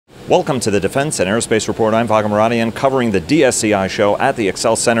Welcome to the Defense and Aerospace Report. I'm Vago Muradian, covering the DSCI show at the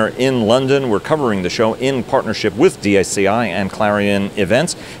Excel Center in London. We're covering the show in partnership with DSCI and Clarion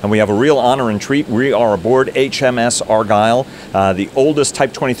Events, and we have a real honor and treat. We are aboard HMS Argyll, the oldest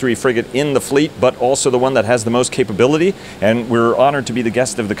Type 23 frigate in the fleet, but also the one that has the most capability, and we're honored to be the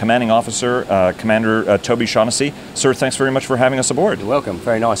guest of the commanding officer, Commander Toby Shaughnessy. Sir, thanks very much for having us aboard. You're welcome.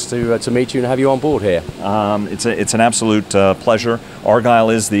 Very nice to meet you and have you on board here. It's an absolute pleasure.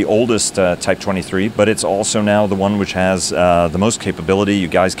 Argyll is the oldest Type 23, but it's also now the one which has the most capability. You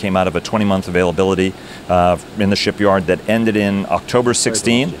guys came out of a 20-month availability in the shipyard that ended in October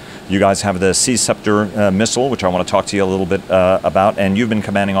 16. You guys have the Scepter missile, which I want to talk to you a little bit about, and you've been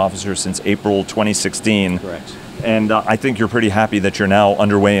commanding officer since April 2016. Correct. And I think you're pretty happy that you're now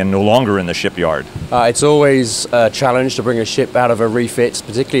underway and no longer in the shipyard. It's always a challenge to bring a ship out of a refit,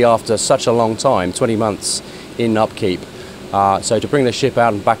 particularly after such a long time, 20 months in upkeep. So to bring the ship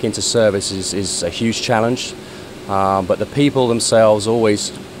out and back into service is a huge challenge, but the people themselves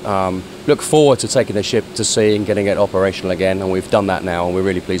always look forward to taking the ship to sea and getting it operational again, and we've done that now, and we're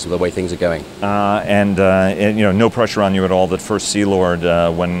really pleased with the way things are going. And you know, no pressure on you at all that First Sea Lord,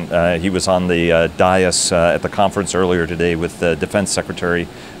 when he was on the dais at the conference earlier today with the Defense Secretary,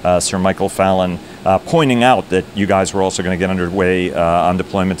 Sir Michael Fallon, pointing out that you guys were also going to get underway on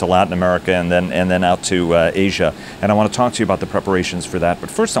deployment to Latin America and then out to Asia. And I want to talk to you about the preparations for that.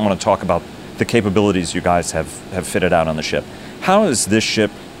 But first I want to talk about the capabilities you guys have fitted out on the ship. How is this ship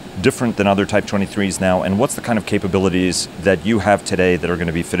different than other Type 23s now, and what's the kind of capabilities that you have today that are going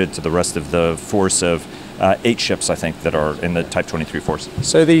to be fitted to the rest of the force of 8 ships, I think, that are in the Type 23 force?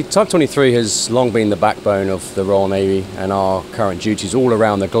 So the Type 23 has long been the backbone of the Royal Navy and our current duties all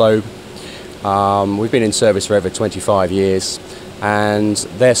around the globe. We've been in service for over 25 years, and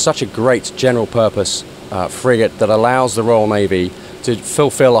they're such a great general purpose frigate that allows the Royal Navy to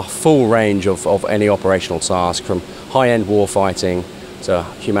fulfill a full range of any operational task, from high-end warfighting to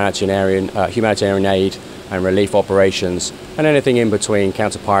humanitarian aid and relief operations, and anything in between,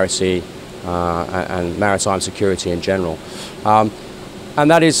 counter-piracy and maritime security in general. And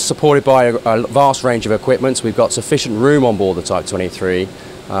that is supported by a vast range of equipment. We've got sufficient room on board the Type 23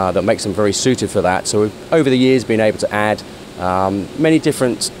 that makes them very suited for that. So we've, over the years, been able to add many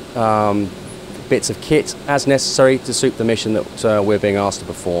different bits of kit as necessary to suit the mission that we're being asked to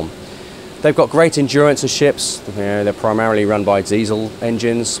perform. They've got great endurance as ships. They're primarily run by diesel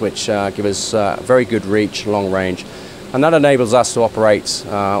engines, which give us very good reach, long range. And that enables us to operate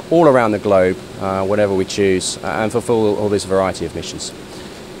all around the globe, whatever we choose, and fulfill all this variety of missions.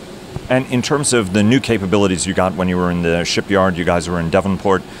 And in terms of the new capabilities you got when you were in the shipyard, you guys were in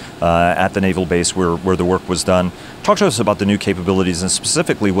Devonport at the naval base where the work was done. Talk to us about the new capabilities and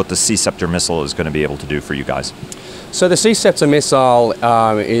specifically what the Scepter missile is going to be able to do for you guys. So the Scepter missile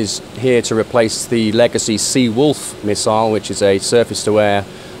is here to replace the legacy Seawolf missile, which is a surface-to-air,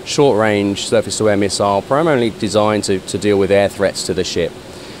 short-range surface-to-air missile primarily designed to deal with air threats to the ship.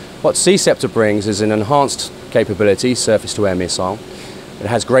 What Scepter brings is an enhanced capability, surface-to-air missile. It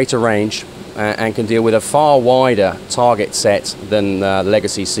has greater range and can deal with a far wider target set than the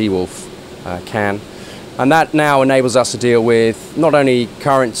legacy Seawolf can. And that now enables us to deal with not only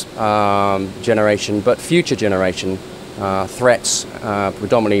current generation, but future generation threats,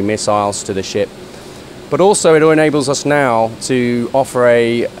 predominantly missiles to the ship. But also it enables us now to offer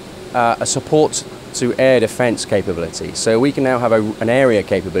a support to air defense capability. So we can now have an area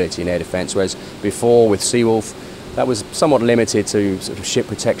capability in air defense, whereas before with Seawolf, that was somewhat limited to sort of ship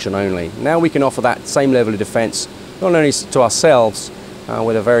protection only. Now we can offer that same level of defense, not only to ourselves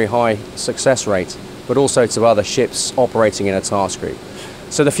with a very high success rate, but also to other ships operating in a task group.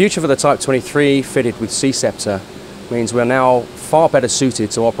 So the future for the Type 23 fitted with Scepter means we're now far better suited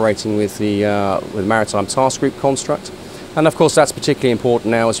to operating with the Maritime Task Group construct. And of course that's particularly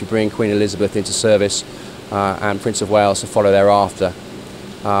important now as we bring Queen Elizabeth into service and Prince of Wales to follow thereafter.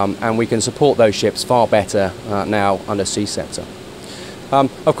 And we can support those ships far better now under Scepter.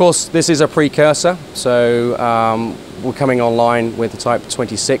 Of course, this is a precursor, so we're coming online with the Type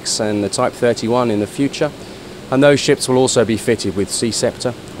 26 and the Type 31 in the future, and those ships will also be fitted with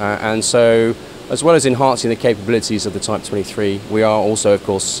Scepter. And so, as well as enhancing the capabilities of the Type 23, we are also, of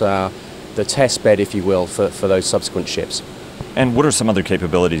course, the test bed, if you will, for those subsequent ships. And what are some other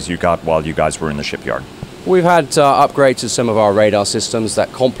capabilities you got while you guys were in the shipyard? We've had upgrades to some of our radar systems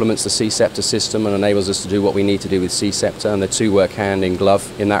that complements the Scepter system and enables us to do what we need to do with Scepter, and the two work hand in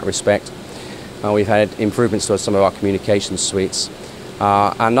glove in that respect. We've had improvements to some of our communications suites.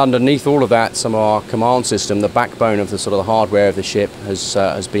 And underneath all of that, some of our command system, the backbone of the sort of the hardware of the ship,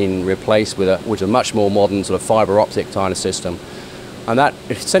 has been replaced with a much more modern sort of fibre optic kind of system, And that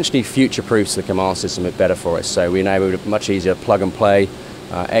essentially future-proofs the command system a bit better for us. So we're now able to much easier plug and play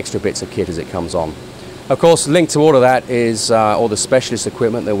extra bits of kit as it comes on. Of course, linked to all of that is all the specialist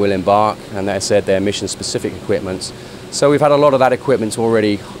equipment that will embark, and as I said, they're mission-specific equipment. So we've had a lot of that equipment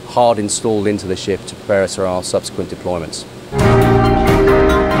already hard installed into the ship to prepare us for our subsequent deployments.